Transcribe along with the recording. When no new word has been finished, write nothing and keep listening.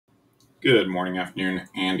Good morning, afternoon,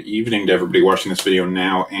 and evening to everybody watching this video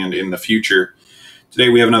now and in the future. Today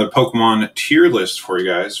we have another Pokemon tier list for you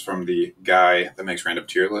guys from the guy that makes random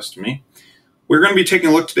tier lists, me. We're going to be taking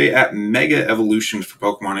a look today at Mega Evolutions for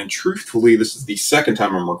Pokemon, and truthfully, this is the second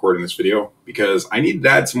time I'm recording this video because I needed to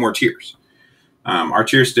add some more tiers. Our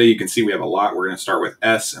tiers today, you can see we have a lot. We're going to start with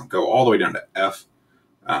S and go all the way down to F.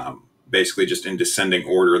 Basically just in descending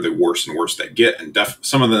order, the worse and worse they get, and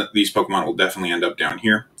some of these Pokemon will definitely end up down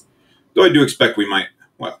here. Though I do expect we might,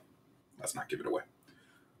 well, let's not give it away.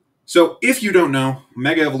 So if you don't know,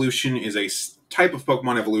 Mega Evolution is a type of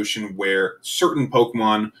Pokemon evolution where certain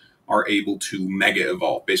Pokemon are able to Mega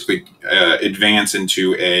Evolve, basically advance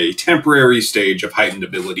into a temporary stage of heightened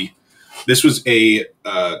ability. This was a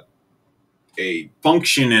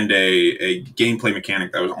function and a gameplay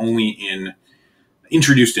mechanic that was only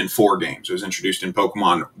introduced in 4 games. It was introduced in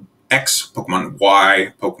Pokemon X, Pokemon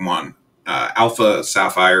Y, Pokemon Alpha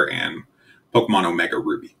Sapphire, and Pokemon Omega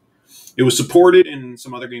Ruby. It was supported in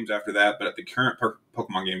some other games after that, but the current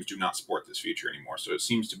Pokemon games do not support this feature anymore. So it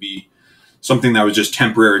seems to be something that was just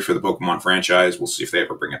temporary for the Pokemon franchise. We'll see if they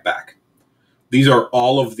ever bring it back. These are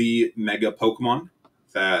all of the Mega Pokemon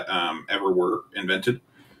that ever were invented.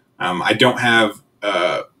 I don't have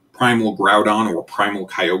Primal Groudon or Primal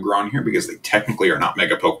Kyogre here because they technically are not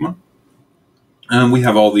Mega Pokemon. We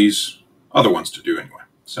have all these other ones to do anyway.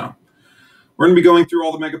 So we're going to be going through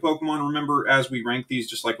all the Mega Pokemon. Remember, as we rank these,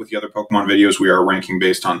 just like with the other Pokemon videos, we are ranking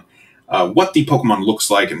based on what the Pokemon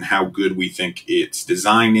looks like and how good we think its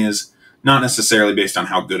design is. Not necessarily based on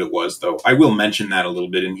how good it was, though. I will mention that a little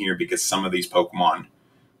bit in here because some of these Pokemon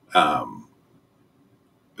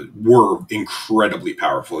were incredibly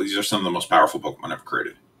powerful. These are some of the most powerful Pokemon ever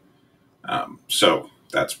created. So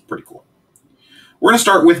that's pretty cool. We're going to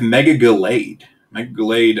start with Mega Gallade. Mega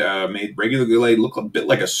Gallade made regular Gallade look a bit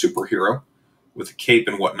like a superhero with a cape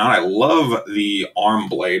and whatnot. I love the arm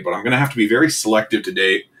blade, but I'm going to have to be very selective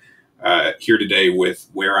today, today with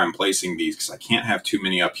where I'm placing these because I can't have too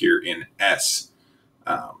many up here in S.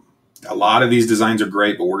 A lot of these designs are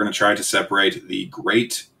great, but we're going to try to separate the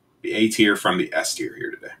A tier from the S tier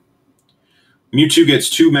here today. Mewtwo gets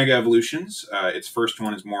 2 Mega Evolutions. Its first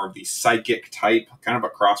one is more of the Psychic type, kind of a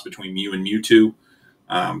cross between Mew and Mewtwo.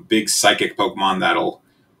 Big Psychic Pokemon that'll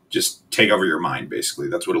just take over your mind, basically.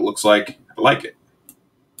 That's what it looks like. I like it.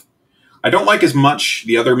 I don't like as much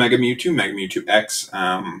the other Mega Mewtwo X.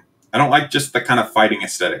 I don't like just the kind of fighting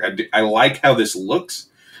aesthetic. I like how this looks,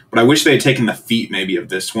 but I wish they had taken the feet maybe of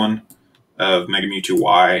this one, of Mega Mewtwo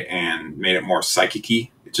Y, and made it more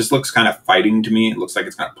psychic-y. It just looks kind of fighting to me. It looks like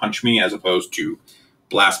it's going to punch me as opposed to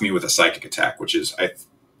blast me with a psychic attack, which is,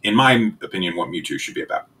 in my opinion, what Mewtwo should be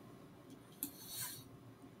about.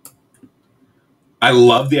 I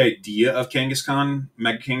love the idea of Kangaskhan,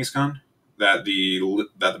 Mega Kangaskhan, that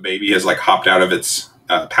the baby has like hopped out of its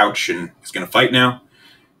pouch and is going to fight now.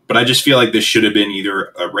 But I just feel like this should have been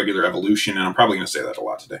either a regular evolution, and I'm probably going to say that a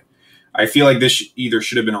lot today. I feel like this either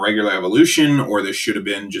should have been a regular evolution or this should have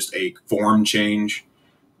been just a form change,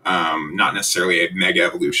 not necessarily a Mega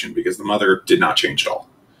Evolution, because the mother did not change at all.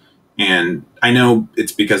 And I know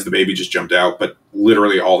it's because the baby just jumped out, but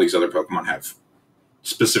literally all these other Pokemon have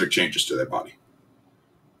specific changes to their body.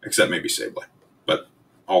 Except maybe Sableye, but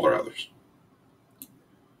all their others.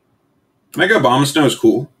 Mega Abomasnow is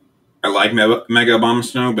cool. I like Mega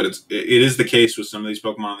Abomasnow, but it is the case with some of these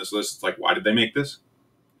Pokemon on this list. It's like, why did they make this?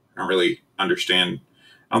 I don't really understand.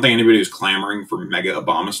 I don't think anybody was clamoring for Mega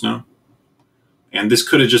Abomasnow. And this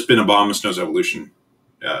could have just been Abomasnow's evolution.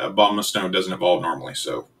 Abomasnow doesn't evolve normally,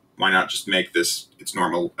 so why not just make this its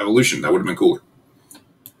normal evolution? That would have been cooler.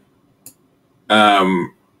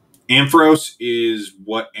 Ampharos is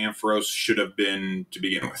what Ampharos should have been to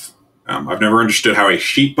begin with. I've never understood how a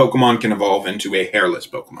sheep Pokemon can evolve into a hairless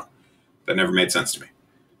Pokemon. That never made sense to me.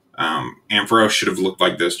 Ampharos should have looked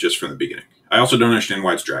like this just from the beginning. I also don't understand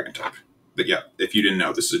why it's Dragon type. But yeah, if you didn't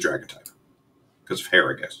know, this is a Dragon type. Because of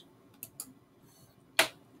hair, I guess.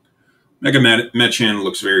 Mega Machamp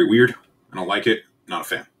looks very weird. I don't like it. Not a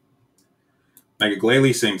fan. Mega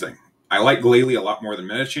Glalie, same thing. I like Glalie a lot more than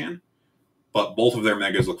Medicham, but both of their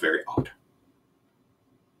Megas look very odd.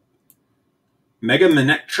 Mega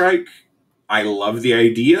Manectric, I love the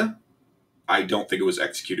idea. I don't think it was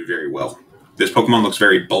executed very well. This Pokemon looks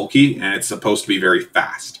very bulky, and it's supposed to be very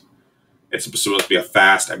fast. It's supposed to be a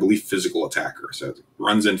fast, I believe, physical attacker. So it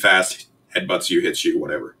runs in fast, headbutts you, hits you,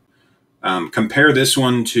 whatever. Compare this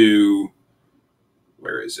one to,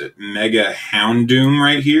 where is it? Mega Houndoom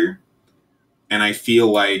right here. And I feel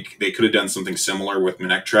like they could have done something similar with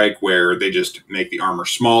Manectric, where they just make the armor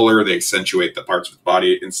smaller, they accentuate the parts of the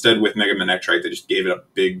body. Instead, with Mega Manectric, they just gave it a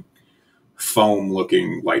big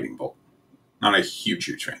foam-looking lightning bolt. Not a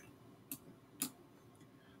huge fan.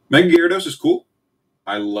 Mega Gyarados is cool.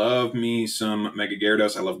 I love me some Mega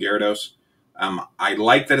Gyarados. I love Gyarados. I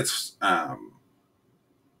like that it's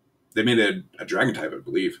they made a dragon type, I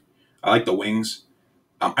believe. I like the wings.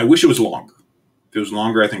 I wish it was longer. If it was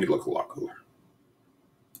longer, I think it'd look a lot cooler.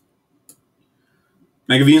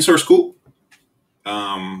 Mega Venusaur is cool.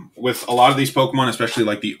 With a lot of these Pokemon, especially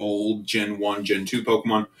like the old Gen 1, Gen 2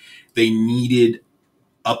 Pokemon, they needed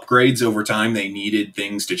upgrades over time. They needed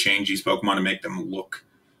things to change these Pokemon to make them look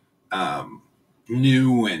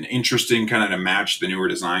new and interesting, kind of to match the newer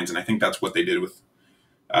designs. And I think that's what they did with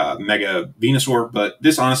Mega Venusaur. But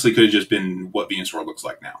this honestly could have just been what Venusaur looks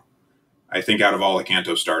like now. I think out of all the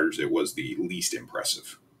Kanto starters, it was the least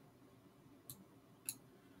impressive.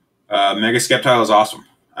 Mega Sceptile is awesome.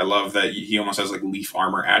 I love that he almost has like leaf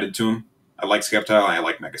armor added to him. I like Sceptile, and I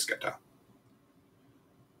like Mega Sceptile.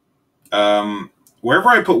 Wherever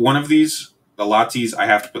I put one of these, the Latis, I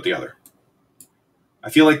have to put the other. I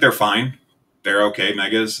feel like they're fine. They're okay,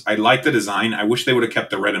 Megas. I like the design. I wish they would have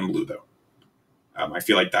kept the red and blue, though. I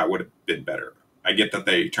feel like that would have been better. I get that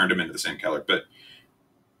they turned them into the same color, but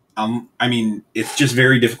I mean, it's just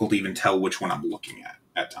very difficult to even tell which one I'm looking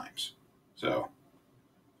at times. So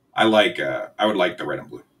I would like the red and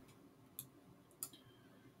blue.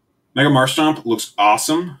 Mega Marshtomp looks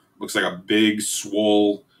awesome. Looks like a big,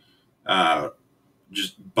 swole,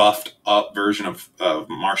 just buffed up version of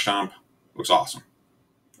Marshtomp. Looks awesome.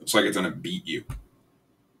 Looks like it's going to beat you.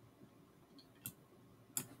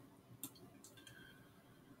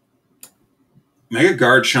 Mega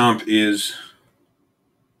Garchomp is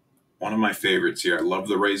one of my favorites here. I love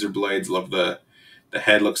the razor blades. Love the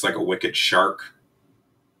head. Looks like a wicked shark.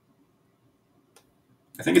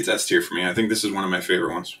 I think it's S tier for me. I think this is one of my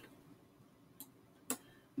favorite ones.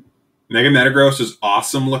 Mega Metagross is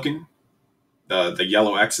awesome looking. The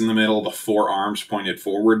yellow X in the middle, the 4 arms pointed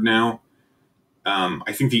forward now.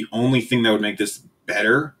 I think the only thing that would make this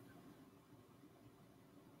better,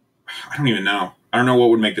 I don't even know. I don't know what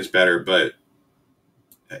would make this better, but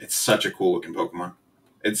it's such a cool looking Pokemon.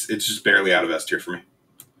 It's just barely out of S tier for me.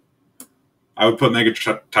 I would put Mega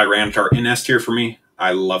Tyranitar in S tier for me.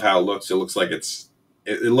 I love how it looks. It looks like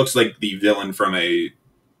it looks like the villain from a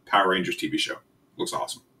Power Rangers TV show. Looks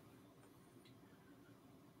awesome.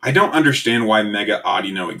 I don't understand why Mega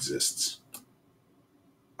Audino exists.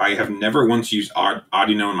 I have never once used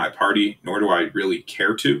Audino in my party, nor do I really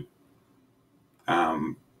care to.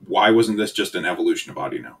 Why wasn't this just an evolution of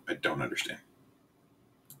Audino? I don't understand.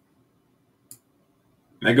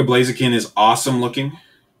 Mega Blaziken is awesome looking.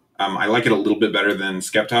 I like it a little bit better than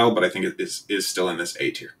Sceptile, but I think it is still in this A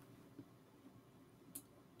tier.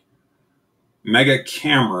 Mega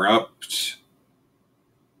Camerupt.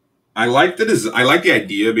 I like the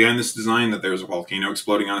idea behind this design that there's a volcano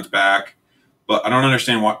exploding on its back, but I don't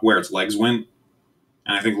understand where its legs went,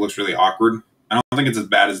 and I think it looks really awkward. I don't think it's as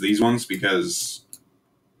bad as these ones because,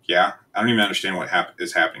 yeah, I don't even understand what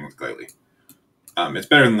is happening with Glalie. It's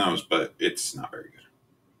better than those, but it's not very good.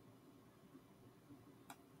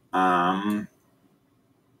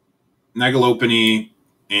 Mega Lopunny,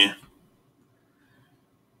 eh.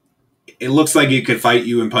 It looks like it could fight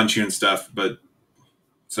you and punch you and stuff, but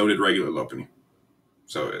so did regular Lopunny.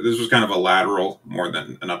 So this was kind of a lateral more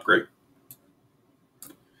than an upgrade.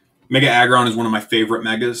 Mega Aggron is one of my favorite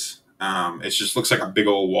Megas. It just looks like a big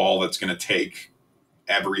old wall that's going to take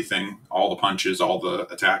everything, all the punches, all the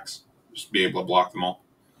attacks. Just be able to block them all.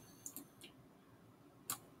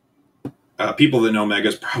 People that know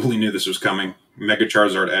Megas probably knew this was coming. Mega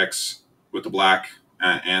Charizard X with the black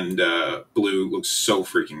and blue looks so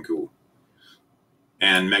freaking cool.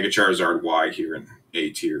 And Mega Charizard Y here in A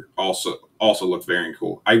tier also look very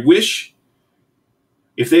cool. I wish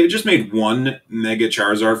if they had just made one Mega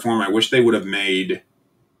Charizard form, I wish they would have made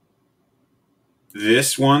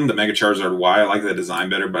this one, the Mega Charizard Y. I like the design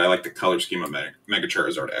better, but I like the color scheme of Mega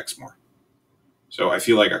Charizard X more. So I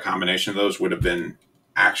feel like a combination of those would have been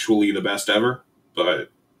actually the best ever, but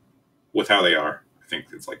with how they are, I think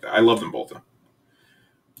it's like that. I love them both though.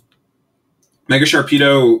 Mega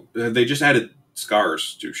Sharpedo, they just added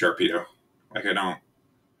scars to Sharpedo. Like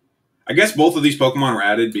I guess both of these Pokemon were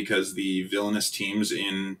added because the villainous teams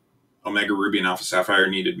in Omega Ruby and Alpha Sapphire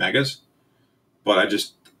needed Megas, but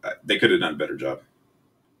they could have done a better job.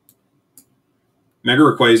 Mega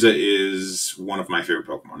Rayquaza is one of my favorite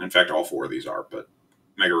Pokemon. In fact, all 4 of these are, but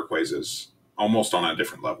Mega Rayquaza is almost on a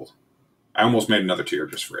different level. I almost made another tier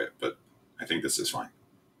just for it, but I think this is fine.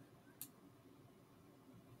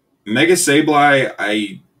 Mega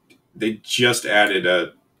Sableye, they just added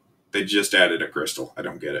a crystal. I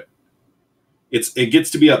don't get it. It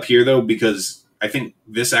gets to be up here though because I think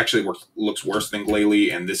this actually looks worse than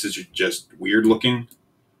Glalie, and this is just weird looking.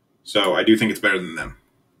 So I do think it's better than them.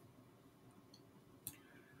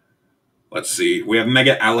 Let's see. We have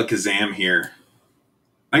Mega Alakazam here.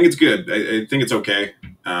 I think it's good. I think it's okay.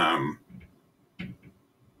 I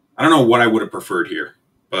don't know what I would have preferred here,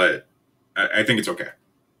 but I think it's okay.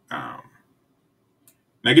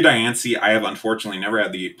 Mega Diancie, I have unfortunately never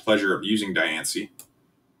had the pleasure of using Diancie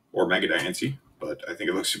or Mega Diancie, but I think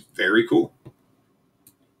it looks very cool.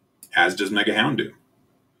 As does Mega Houndoom.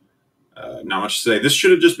 Not much to say. This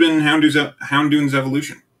should have just been Houndoom's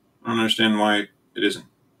evolution. I don't understand why it isn't.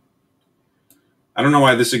 I don't know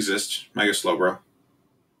why this exists, Mega Slowbro.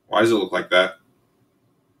 Why does it look like that?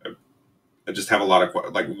 I just have a lot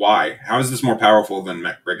of, like, why? How is this more powerful than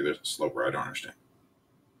regular Slowbro? I don't understand.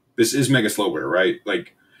 This is Mega Slowbro, right?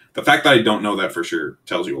 Like, the fact that I don't know that for sure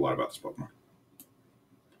tells you a lot about this Pokemon.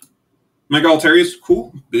 Mega Altaria,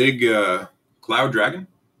 cool. Big Cloud Dragon.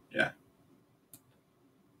 Yeah.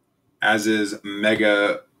 As is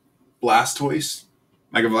Mega Blastoise.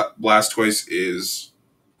 Mega Blastoise is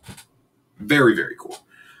very, very cool.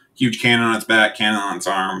 Huge cannon on its back, cannon on its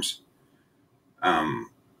arms.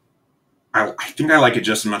 I think I like it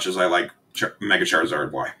just as much as I like Mega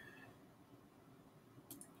Charizard. Why?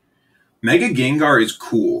 Mega Gengar is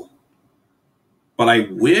cool, but I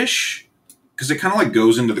wish, because it kind of like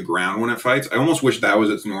goes into the ground when it fights, I almost wish that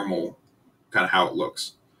was its normal kind of how it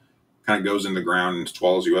looks. Kind of goes in the ground and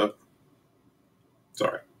swallows you up.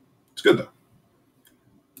 Sorry. It's good, though.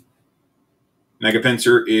 Mega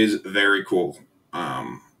Pinsir is very cool.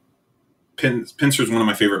 Pinsir is one of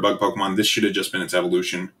my favorite bug Pokemon. This should have just been its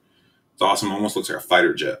evolution. It's awesome. Almost looks like a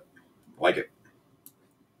fighter jet. I like it.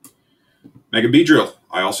 Mega Beedrill,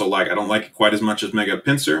 I also like. I don't like it quite as much as Mega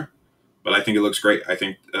Pinsir, but I think it looks great. I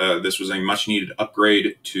think this was a much-needed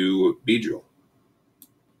upgrade to Beedrill.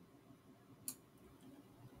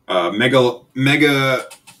 Mega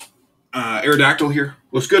Aerodactyl here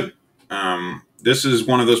looks good. This is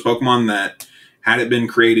one of those Pokemon that, had it been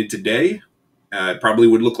created today, it probably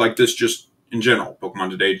would look like this just in general. Pokemon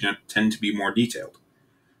today tend to be more detailed.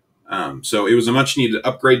 So it was a much-needed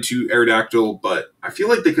upgrade to Aerodactyl, but I feel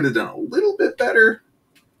like they could have done a little bit better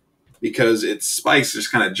because its spikes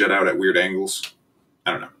just kind of jut out at weird angles.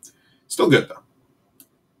 I don't know. Still good, though.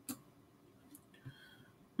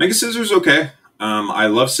 Mega Scissor's okay. I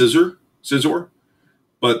love Scizor,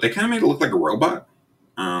 but they kind of made it look like a robot.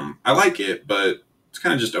 I like it, but it's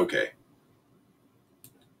kind of just okay.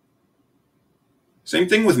 Same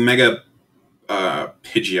thing with Mega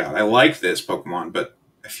Pidgeot. I like this Pokemon, but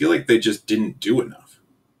I feel like they just didn't do enough.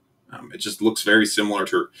 It just looks very similar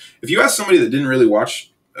to... If you ask somebody that didn't really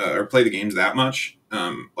watch or play the games that much,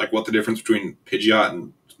 like what the difference between Pidgeot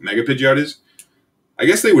and Mega Pidgeot is, I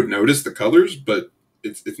guess they would notice the colors, but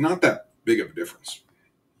it's not that big of a difference.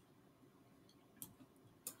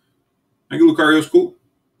 Mega Lucario's cool.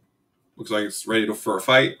 Looks like it's ready for a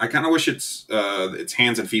fight. I kind of wish its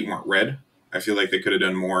hands and feet weren't red. I feel like they could have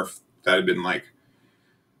done more if that had been like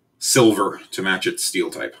silver to match its steel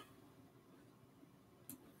type.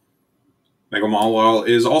 Mega Mawile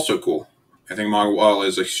is also cool. I think Mawile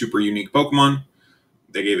is a super unique Pokemon.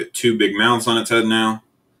 They gave it 2 big mouths on its head now.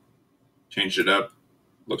 Changed it up.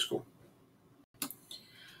 Looks cool.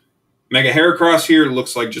 Mega Heracross here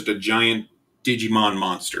looks like just a giant Digimon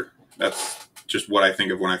monster. That's just what I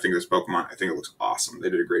think of when I think of this Pokemon. I think it looks awesome. They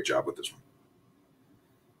did a great job with this one.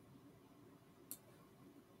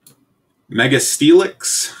 Mega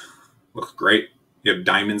Steelix. Looks great. You have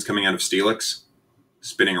diamonds coming out of Steelix,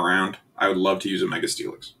 spinning around. I would love to use a Mega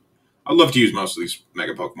Steelix. I'd love to use most of these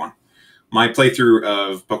Mega Pokemon. My playthrough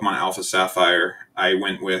of Pokemon Alpha Sapphire, I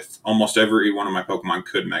went with almost every one of my Pokemon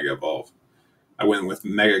could Mega Evolve. I went with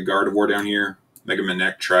Mega Gardevoir down here, Mega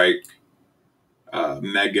Manectric,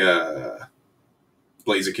 Mega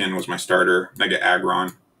Blaziken was my starter, Mega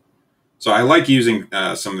Aggron. So I like using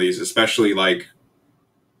some of these, especially like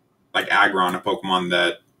Aggron, a Pokemon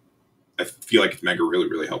that I feel like its Mega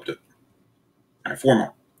really helped it. All right, 4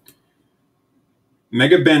 more.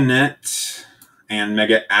 Mega Banette and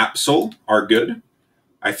Mega Absol are good.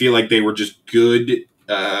 I feel like they were just good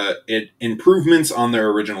improvements on their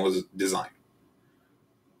original design.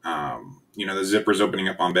 You know, the zippers opening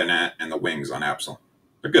up on Banette and the wings on Absol.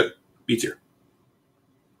 They're good. B tier.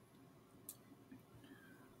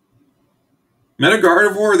 Mega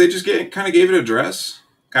Gardevoir, they just kind of gave it a dress.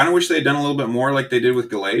 Kind of wish they had done a little bit more like they did with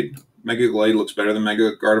Gallade. Mega Gallade looks better than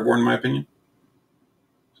Mega Gardevoir in my opinion.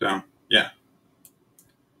 So, yeah.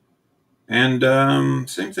 And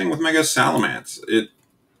same thing with Mega Salamence.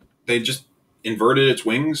 They just inverted its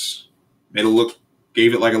wings, made it look,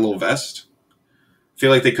 gave it like a little vest. feel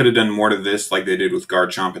like they could have done more to this, like they did with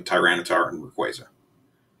Garchomp and Tyranitar and Rayquaza.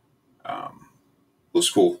 Looks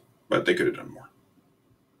cool, but they could have done more.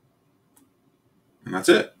 And that's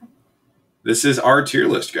it. This is our tier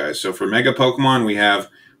list, guys. So for Mega Pokemon, we have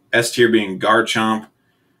S tier being Garchomp,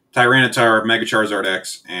 Tyranitar, Mega Charizard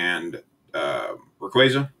X, and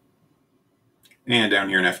Rayquaza. And down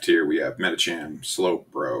here in F tier, we have Medicham,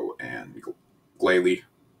 Slowbro, and Glalie.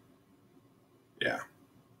 Yeah.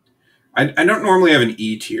 I don't normally have an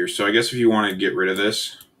E tier, so I guess if you want to get rid of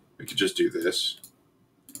this, we could just do this.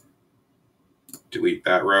 Delete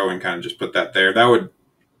that row and kind of just put that there.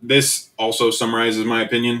 This also summarizes my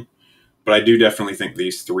opinion, but I do definitely think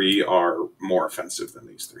these three are more offensive than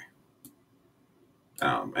these three.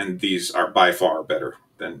 And these are by far better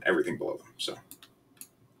than everything below them. So, all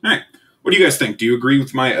right. What do you guys think? Do you agree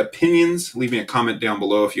with my opinions? Leave me a comment down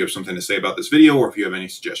below if you have something to say about this video or if you have any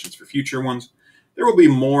suggestions for future ones. There will be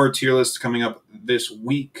more tier lists coming up this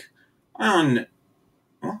week on,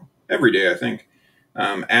 well, every day, I think,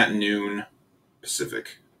 at noon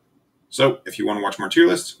Pacific. So if you want to watch more tier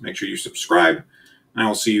lists, make sure you subscribe. And I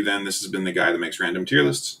will see you then. This has been the guy that makes random tier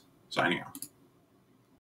lists, signing out.